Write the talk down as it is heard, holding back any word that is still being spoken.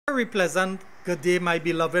Very pleasant good day, my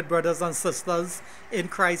beloved brothers and sisters in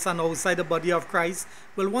Christ and outside the body of Christ.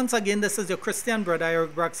 Well, once again, this is your Christian brother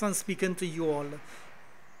Eric Braxton speaking to you all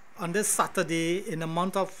on this Saturday in the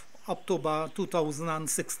month of October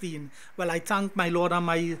 2016. Well, I thank my Lord and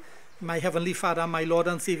my Heavenly Father, my Lord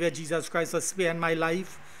and Savior Jesus Christ, for sparing my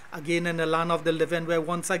life again in the land of the living, where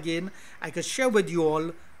once again I could share with you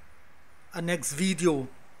all a next video.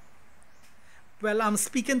 Well, I'm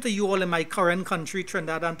speaking to you all in my current country,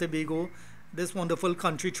 Trinidad and Tobago, this wonderful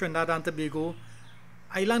country, Trinidad and Tobago,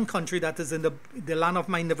 island country that is in the land of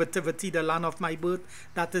my nativity, the land of my birth,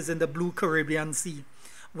 that is in the blue Caribbean Sea.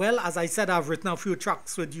 Well, as I said, I've written a few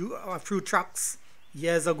tracts with you, a few tracts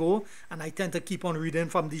years ago, and I tend to keep on reading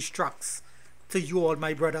from these tracts to you all,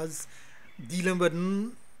 my brothers, dealing with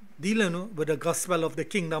the gospel of the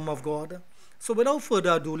kingdom of God. So without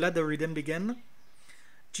further ado, let the reading begin.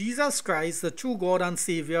 Jesus Christ, the true God and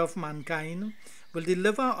Savior of mankind, will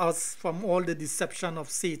deliver us from all the deception of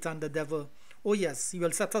Satan, the devil. Oh yes, he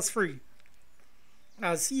will set us free.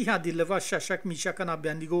 As he had delivered Shadrach, Meshach, and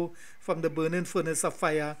Abednego from the burning furnace of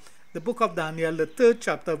fire. The book of Daniel, the 3rd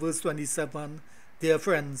chapter, verse 27. Dear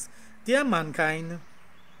friends, dear mankind,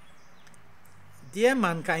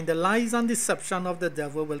 the lies and deception of the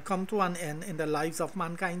devil will come to an end in the lives of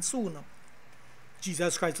mankind soon.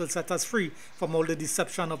 Jesus Christ will set us free from all the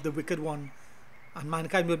deception of the wicked one, and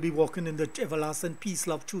mankind will be walking in the everlasting peace,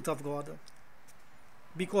 love, truth of God.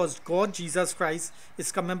 Because God, Jesus Christ,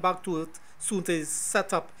 is coming back to earth soon to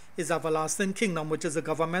set up his everlasting kingdom, which is the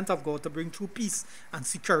government of God, to bring true peace and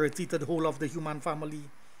security to the whole of the human family.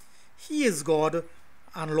 He is God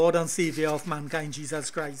and Lord and Savior of mankind,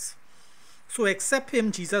 Jesus Christ. So accept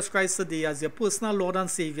him, Jesus Christ, today as your personal Lord and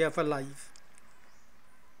Savior for life.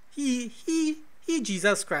 He,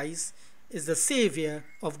 Jesus Christ, is the Savior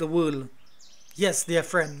of the world. Yes, dear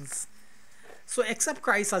friends. So accept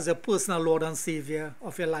Christ as your personal Lord and Savior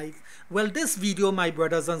of your life. Well, this video, my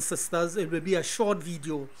brothers and sisters, it will be a short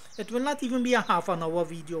video. It will not even be a half-an-hour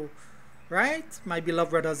video. Right, my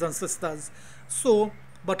beloved brothers and sisters? So,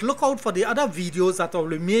 but look out for the other videos that I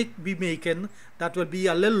will be making that will be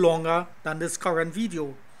a little longer than this current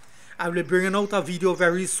video. I will be bringing out a video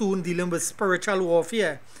very soon dealing with spiritual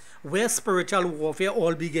warfare. Where spiritual warfare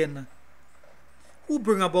all begin. Who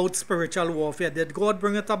bring about spiritual warfare? Did God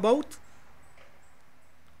bring it about?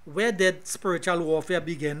 Where did spiritual warfare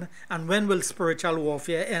begin? And when will spiritual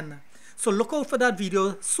warfare end? So look out for that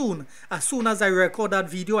video soon. As soon as I record that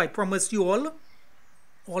video, I promise you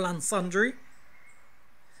all and sundry,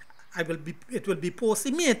 it will be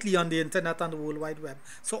posted immediately on the internet and the World Wide Web,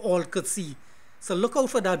 so all could see. So look out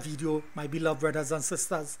for that video, my beloved brothers and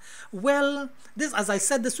sisters. Well, as I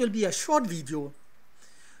said, this will be a short video.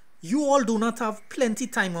 You all do not have plenty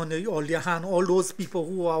time on your hand. All those people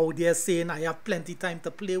who are out there saying, I have plenty time to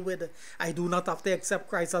play with. I do not have to accept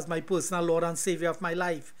Christ as my personal Lord and Savior of my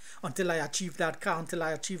life until I achieve that car, until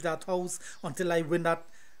I achieve that house, until I win that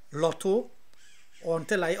lotto, or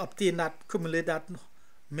until I obtain that, accumulate that $1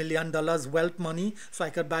 million wealth money, so I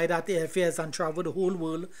could buy that airfares and travel the whole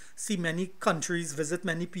world, see many countries, visit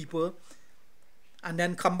many people, and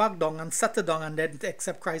then come back down and settle down and then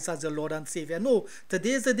accept Christ as your Lord and Savior. No,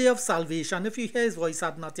 today is the day of salvation. If you hear his voice,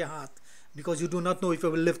 harden not your heart, because you do not know if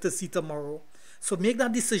you will live to see tomorrow. So make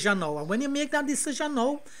that decision now. And when you make that decision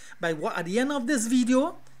now, at the end of this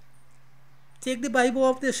video, take the Bible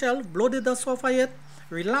off the shelf, blow the dust off of it,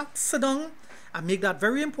 relax, sit down, and make that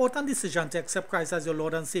very important decision to accept Christ as your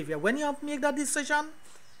Lord and Savior. When you make that decision,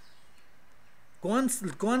 when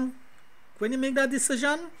you make that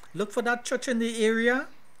decision, look for that church in the area,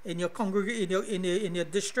 in your congregation, in your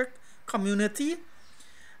district, community.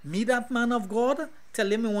 Meet that man of God, tell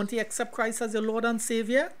him you want to accept Christ as your Lord and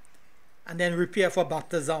Savior, and then prepare for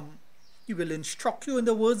baptism. He will instruct you in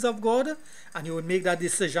the words of God, and you will make that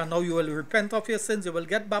decision. Now you will repent of your sins, you will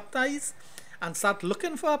get baptized, and start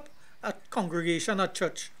looking for a congregation, a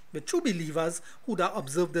church with true believers who that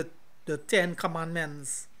observe the 10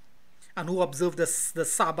 commandments and who observe the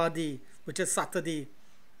Sabbath day, which is Saturday.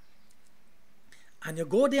 And you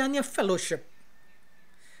go there and you fellowship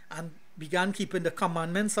and begin keeping the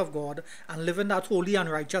commandments of God and living that holy and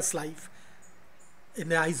righteous life in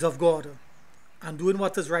the eyes of God and doing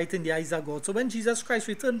what is right in the eyes of God. So when Jesus Christ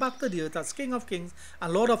returns back to the earth as King of Kings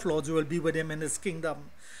and Lord of Lords, you will be with him in his kingdom.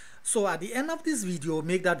 So at the end of this video,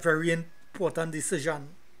 make that very important decision.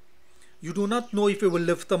 You do not know if you will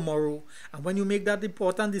live tomorrow. And when you make that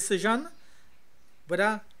important decision,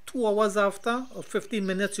 whether 2 hours after or 15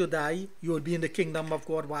 minutes you die, you will be in the kingdom of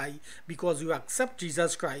God. Why? Because you accept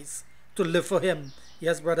Jesus Christ to live for him.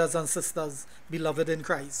 Yes, brothers and sisters, beloved in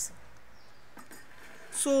Christ.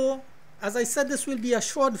 So As I said, this will be a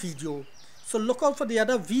short video, so look out for the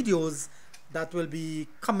other videos that will be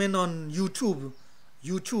coming on YouTube,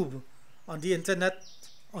 on the internet,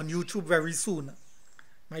 on YouTube very soon,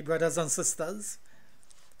 my brothers and sisters.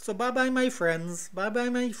 So bye bye my friends, bye bye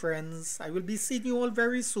my friends. I will be seeing you all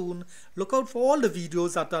very soon. Look out for all the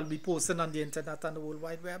videos that I'll be posting on the internet and the World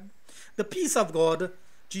Wide Web. The peace of God,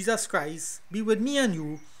 Jesus Christ, be with me and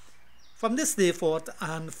you from this day forth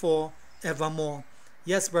and forevermore.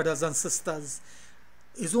 Yes, brothers and sisters,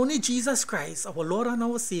 it's only Jesus Christ, our Lord and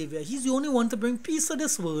our Savior. He's the only one to bring peace to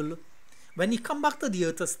this world. When he come back to the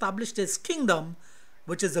earth, establish his kingdom,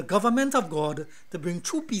 which is the government of God, to bring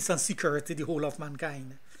true peace and security to the whole of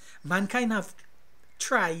mankind. Mankind have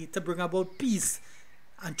tried to bring about peace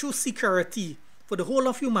and true security for the whole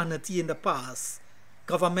of humanity in the past.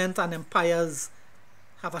 Government and empires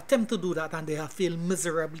have attempted to do that and they have failed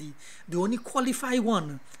miserably. The only qualified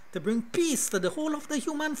one to bring peace to the whole of the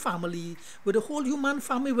human family, where the whole human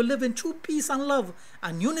family will live in true peace and love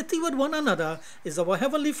and unity with one another, is our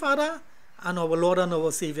Heavenly Father and our Lord and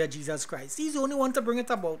our Savior Jesus Christ. He's the only one to bring it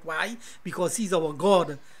about. Why? Because he's our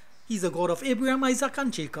God. He's the God of Abraham, Isaac,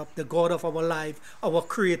 and Jacob, the God of our life, our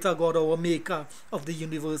creator God, our maker of the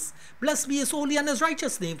universe. Blessed be his holy and his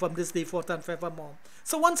righteous name from this day forth and forevermore.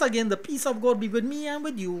 So once again, the peace of God be with me and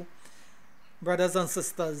with you, brothers and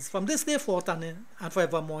sisters, from this day forth and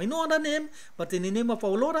forevermore. In no other name, but in the name of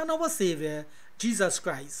our Lord and our Savior, Jesus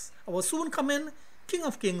Christ, our soon coming King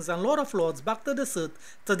of Kings and Lord of Lords, back to this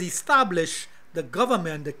earth to establish the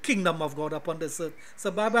government, the kingdom of God upon this earth. So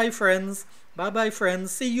bye-bye friends. Bye-bye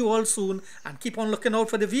friends. See you all soon and keep on looking out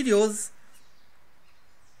for the videos.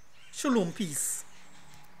 Shalom, peace.